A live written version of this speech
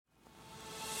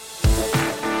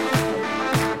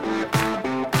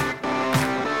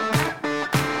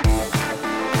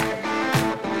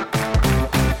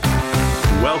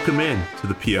Welcome in to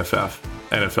the PFF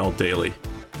NFL Daily.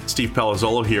 Steve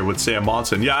Palazzolo here with Sam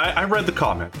Monson. Yeah, I read the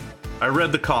comment. I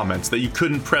read the comments that you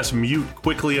couldn't press mute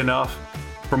quickly enough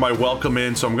for my welcome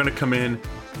in, so I'm going to come in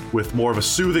with more of a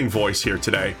soothing voice here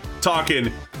today, talking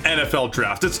NFL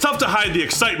draft. It's tough to hide the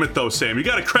excitement though, Sam. You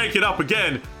got to crank it up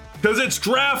again because it's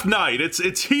draft night.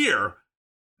 It's here.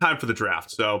 Time for the draft.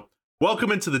 So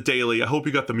welcome into the Daily. I hope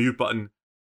you got the mute button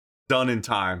done in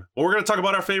time. But we're going to talk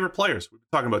about our favorite players. We've been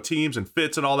talking about teams and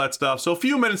fits and all that stuff. So a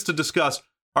few minutes to discuss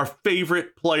our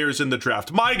favorite players in the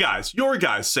draft. My guys, your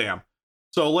guys, Sam.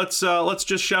 So let's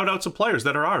just shout out some players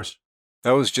that are ours.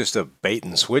 That was just a bait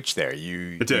and switch there.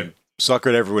 You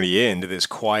suckered everybody into this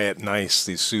quiet, nice,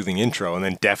 this soothing intro and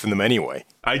then deafened them anyway.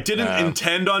 I didn't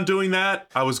intend on doing that.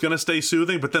 I was going to stay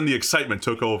soothing, but then the excitement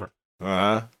took over.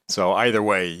 So either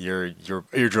way, your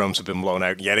eardrums have been blown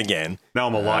out yet again. Now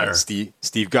I'm a liar.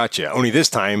 Steve got you. Only this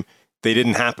time, they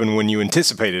didn't happen when you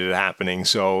anticipated it happening,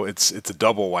 so it's a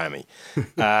double whammy.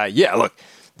 Yeah, look,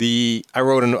 I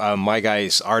wrote a My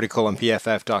Guys article on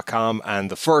PFF.com,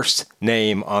 and the first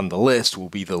name on the list will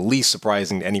be the least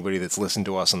surprising to anybody that's listened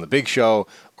to us on the big show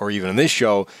or even on this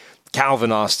show.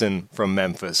 Calvin Austin from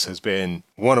Memphis has been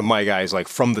one of my guys, like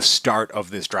from the start of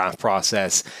this draft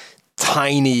process.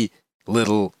 Tiny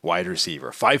little wide receiver,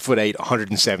 5'8",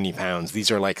 170 pounds. These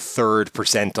are like third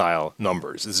percentile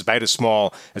numbers. This is about as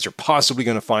small as you're possibly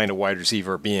going to find a wide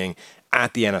receiver being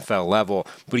at the NFL level,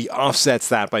 but he offsets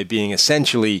that by being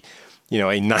essentially,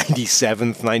 a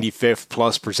 97th, 95th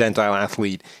plus percentile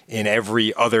athlete in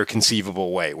every other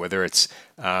conceivable way, whether it's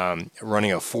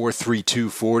running a 4.32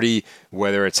 40,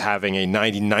 whether it's having a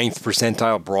 99th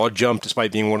percentile broad jump,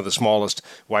 despite being one of the smallest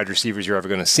wide receivers you're ever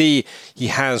going to see. He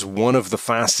has one of the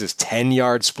fastest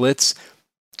 10-yard splits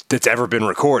that's ever been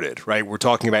recorded, right? We're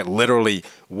talking about literally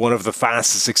one of the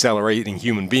fastest accelerating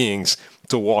human beings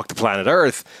to walk the planet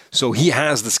Earth. So he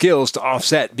has the skills to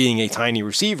offset being a tiny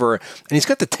receiver, and he's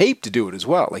got the tape to do it as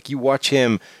well. Like, you watch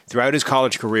him throughout his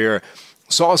college career,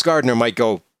 Sauce Gardner might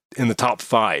go in the top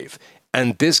 5,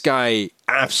 and this guy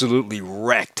absolutely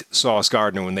wrecked Sauce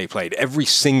Gardner when they played. Every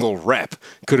single rep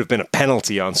could have been a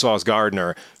penalty on Sauce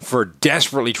Gardner for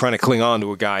desperately trying to cling on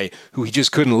to a guy who he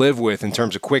just couldn't live with in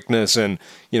terms of quickness and,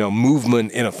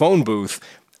 movement in a phone booth.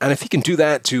 And if he can do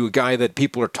that to a guy that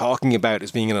people are talking about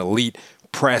as being an elite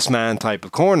press man type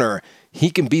of corner, he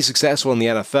can be successful in the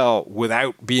NFL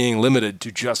without being limited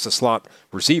to just a slot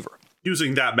receiver.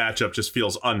 Using that matchup just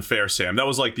feels unfair, Sam. That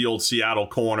was like the old Seattle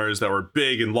corners that were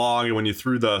big and long, and when you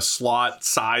threw the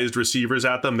slot-sized receivers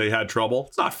at them, they had trouble.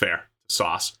 It's not fair.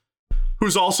 Sauce,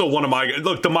 who's also one of my guys.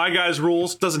 Look, the My Guys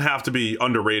rules doesn't have to be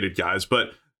underrated, guys,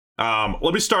 but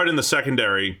let me start in the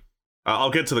secondary.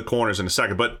 I'll get to the corners in a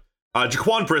second, but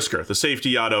Jaquan Brisker, the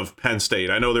safety out of Penn State.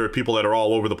 I know there are people that are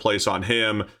all over the place on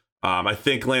him. I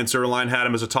think Lance Erline had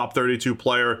him as a top 32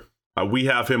 player. We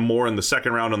have him more in the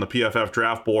second round on the PFF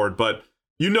draft board. But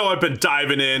I've been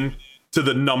diving in to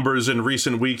the numbers in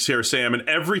recent weeks here, Sam. And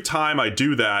every time I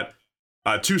do that,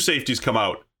 two safeties come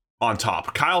out on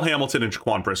top. Kyle Hamilton and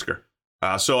Jaquan Brisker.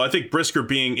 So I think Brisker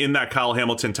being in that Kyle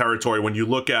Hamilton territory, when you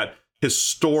look at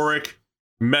historic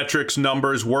metrics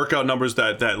numbers, workout numbers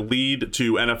that lead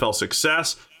to NFL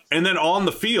success. And then on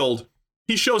the field,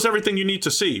 he shows everything you need to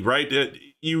see, right?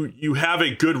 You have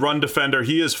a good run defender.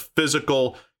 He is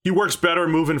physical. He works better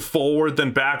moving forward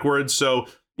than backwards. So,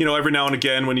 every now and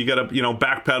again when you get to,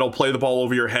 backpedal, play the ball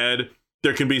over your head,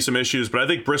 there can be some issues. But I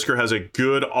think Brisker has a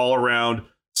good all-around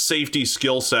safety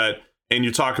skill set. And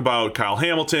you talk about Kyle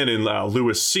Hamilton and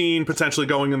Lewis Cine potentially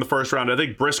going in the first round. I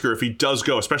think Brisker, if he does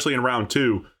go, especially in round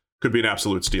 2, could be an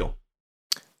absolute steal.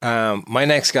 My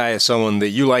next guy is someone that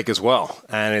you like as well,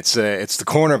 and it's the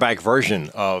cornerback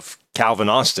version of Calvin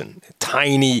Austin.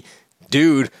 Tiny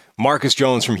dude, Marcus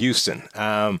Jones from Houston.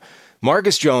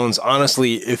 Marcus Jones,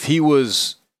 honestly, if he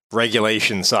was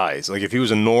regulation size, like if he was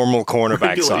a normal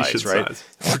cornerback size, right?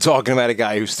 We're talking about a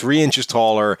guy who's 3 inches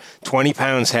taller, 20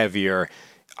 pounds heavier.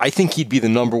 I think he'd be the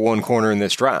number 1 corner in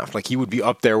this draft. Like, he would be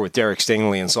up there with Derek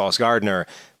Stingley and Sauce Gardner.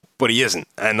 But he isn't.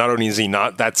 And not only is he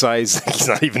not that size, he's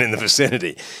not even in the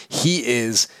vicinity. He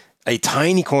is a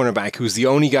tiny cornerback who's the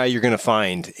only guy you're going to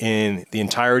find in the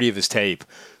entirety of his tape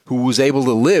who was able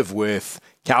to live with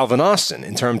Calvin Austin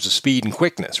in terms of speed and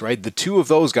quickness, right? The two of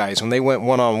those guys, when they went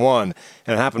one-on-one,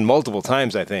 and it happened multiple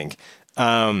times, I think,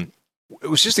 it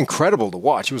was just incredible to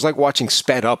watch. It was like watching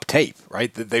sped up tape,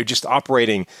 right? They're just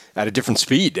operating at a different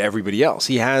speed to everybody else.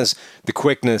 He has the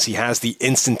quickness, he has the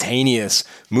instantaneous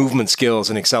movement skills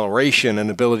and acceleration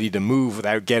and ability to move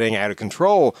without getting out of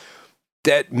control.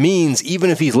 That means even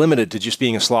if he's limited to just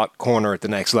being a slot corner at the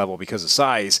next level because of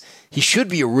size, he should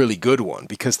be a really good one,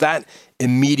 because that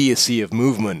immediacy of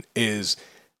movement is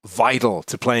vital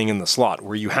to playing in the slot,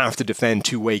 where you have to defend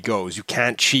two-way goes. You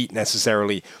can't cheat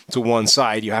necessarily to one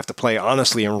side. You have to play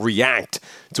honestly and react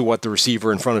to what the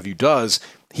receiver in front of you does.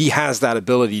 He has that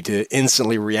ability to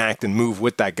instantly react and move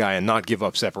with that guy and not give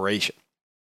up separation.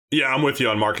 Yeah, I'm with you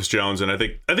on Marcus Jones, and I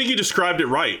think you described it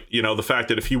right. You know, the fact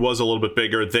that if he was a little bit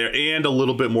bigger there and a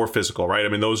little bit more physical, right? I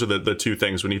mean, those are the two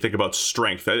things when you think about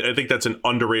strength. I think that's an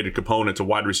underrated component to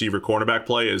wide receiver cornerback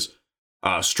play is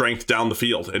strength down the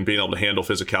field and being able to handle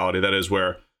physicality. That is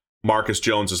where Marcus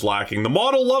Jones is lacking. The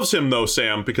model loves him, though,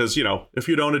 Sam, because, you know, if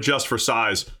you don't adjust for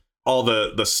size, all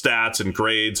the stats and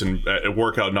grades and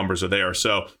workout numbers are there.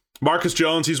 So Marcus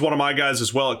Jones, he's one of my guys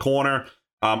as well at corner.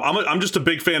 I'm just a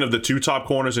big fan of the two top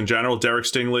corners in general, Derek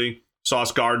Stingley,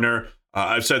 Sauce Gardner.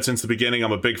 I've said since the beginning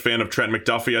I'm a big fan of Trent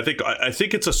McDuffie. I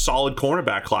think it's a solid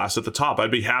cornerback class at the top.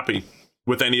 I'd be happy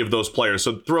with any of those players.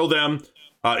 So throw them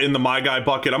in the my guy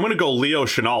bucket. I'm going to go Leo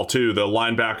Chenal too, the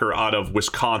linebacker out of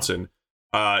Wisconsin.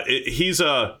 He's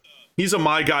a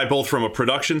my guy both from a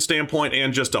production standpoint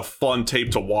and just a fun tape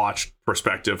to watch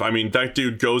perspective. I mean, that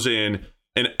dude goes in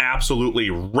and absolutely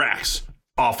wrecks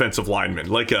offensive lineman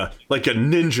like a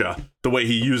ninja, the way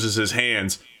he uses his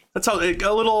hands. That's how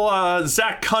a little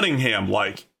Zach Cunningham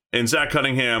and Zach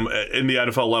Cunningham in the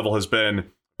NFL level has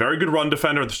been very good run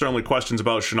defender. There's certainly questions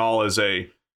about Chenal as a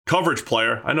coverage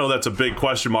player. I know that's a big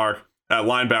question mark at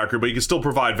linebacker, but he can still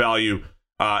provide value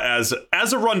as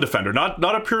a run defender, not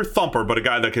a pure thumper, but a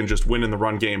guy that can just win in the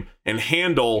run game and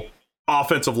handle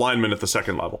offensive linemen at the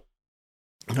second level.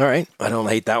 All right. I don't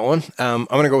hate that one. I'm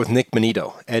going to go with Nick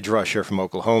Bonito, edge rusher from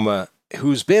Oklahoma,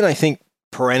 who's been, I think,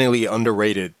 perennially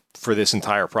underrated for this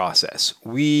entire process.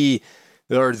 The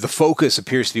focus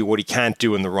appears to be what he can't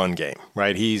do in the run game,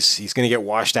 right? He's going to get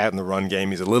washed out in the run game.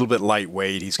 He's a little bit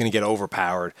lightweight. He's going to get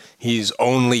overpowered. He's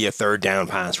only a third down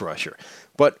pass rusher.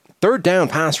 But third down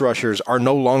pass rushers are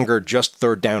no longer just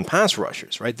third down pass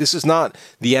rushers, right? This is not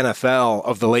the NFL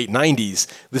of the late 90s.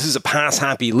 This is a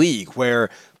pass-happy league where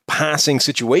passing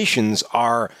situations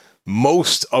are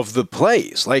most of the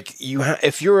plays. Like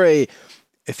if you're a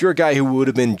guy who would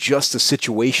have been just a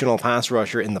situational pass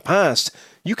rusher in the past,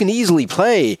 you can easily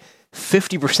play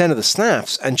 50% of the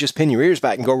snaps and just pin your ears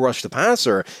back and go rush the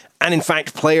passer. And in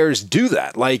fact, players do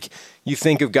that. Like you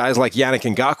think of guys like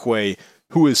Yannick Ngakoue,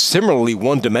 who is similarly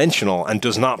one-dimensional and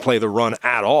does not play the run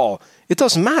at all. It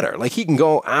doesn't matter. Like he can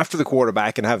go after the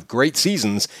quarterback and have great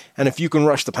seasons, and if you can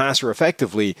rush the passer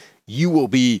effectively, you will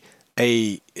be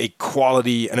a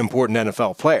quality and important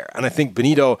NFL player. And I think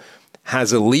Bonito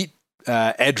has elite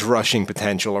edge rushing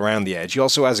potential around the edge. He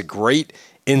also has a great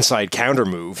inside counter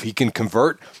move. He can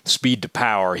convert speed to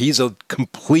power. He's a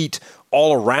complete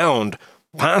all-around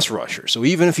pass rusher. So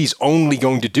even if he's only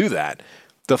going to do that,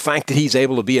 the fact that he's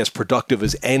able to be as productive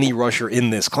as any rusher in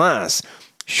this class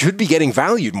should be getting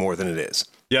valued more than it is.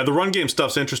 Yeah, the run game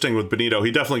stuff's interesting with Bonito.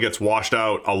 He definitely gets washed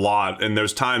out a lot, and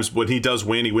there's times when he does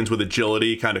win, he wins with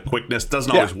agility, kind of quickness.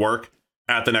 Doesn't always work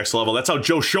at the next level. That's how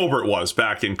Joe Schobert was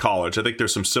back in college. I think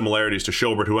there's some similarities to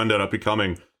Schobert, who ended up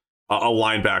becoming a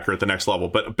linebacker at the next level.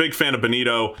 But a big fan of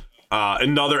Bonito.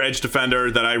 Another edge defender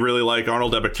that I really like,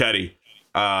 Arnold Ebiketie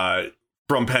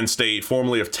from Penn State,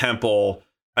 formerly of Temple.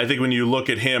 I think when you look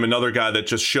at him, another guy that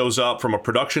just shows up from a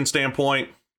production standpoint,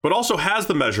 but also has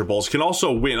the measurables, can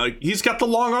also win. Like he's got the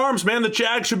long arms, man. The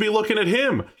Jags should be looking at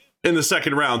him in the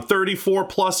second round.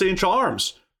 34+ inch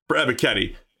arms for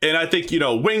Ebiketie. And I think,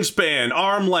 wingspan,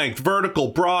 arm length, vertical,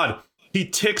 broad. He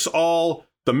ticks all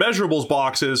the measurables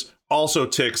boxes, also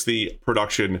ticks the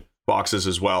production boxes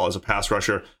as well as a pass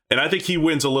rusher. And I think he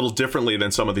wins a little differently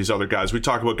than some of these other guys. We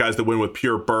talk about guys that win with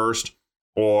pure burst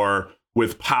or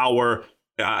with power.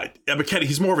 Ebiketie,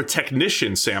 he's more of a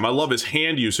technician, Sam. I love his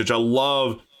hand usage. I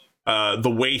love the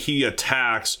way he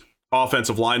attacks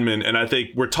offensive linemen. And I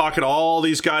think we're talking all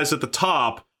these guys at the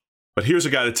top, but here's a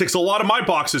guy that ticks a lot of my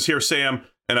boxes here, Sam.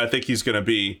 And I think he's going to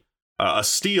be a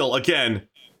steal again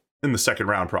in the second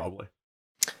round, probably.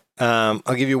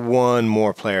 I'll give you one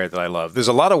more player that I love. There's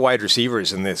a lot of wide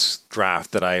receivers in this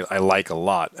draft that I like a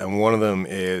lot. And one of them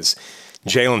is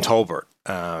Jalen Tolbert.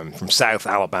 From South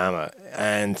Alabama,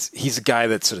 and he's a guy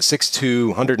that's sort of 6'2",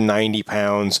 190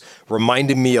 pounds,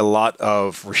 reminded me a lot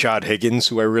of Rashad Higgins,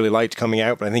 who I really liked coming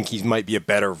out, but I think he might be a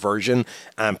better version,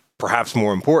 and perhaps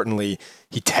more importantly,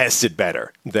 he tested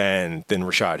better than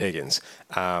Rashad Higgins.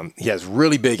 He has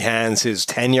really big hands. His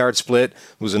 10-yard split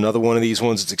was another one of these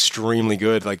ones that's extremely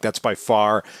good. Like that's by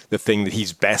far the thing that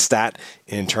he's best at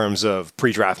in terms of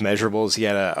pre-draft measurables. He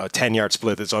had a 10-yard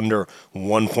split that's under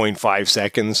 1.5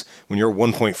 seconds. When you're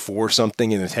 1.4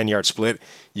 something in a 10-yard split,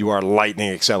 you are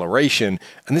lightning acceleration.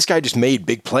 And this guy just made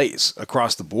big plays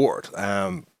across the board.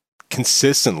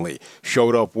 consistently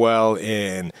showed up well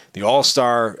in the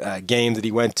All-Star game that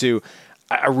he went to.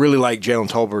 I really like Jalen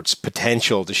Tolbert's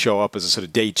potential to show up as a sort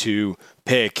of day 2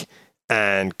 pick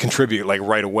and contribute like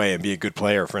right away and be a good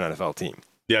player for an NFL team.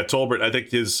 Yeah, Tolbert, I think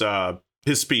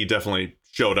his speed definitely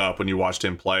showed up when you watched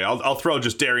him play. I'll throw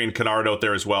just Darian Kennard out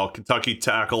there as well. Kentucky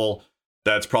tackle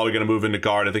that's probably going to move into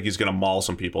guard. I think he's going to maul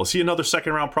some people. Is he another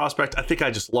second-round prospect? I think I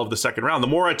just love the second round. The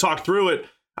more I talk through it,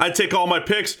 I'd take all my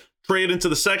picks, trade into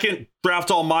the second,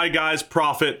 draft all my guys,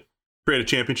 profit, create a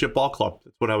championship ball club.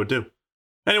 That's what I would do.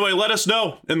 Anyway, let us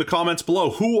know in the comments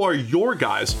below, who are your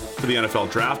guys for the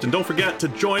NFL draft? And don't forget to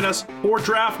join us for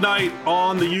draft night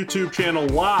on the YouTube channel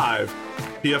live,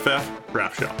 PFF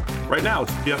Draft Show. Right now,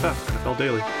 it's PFF NFL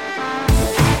Daily.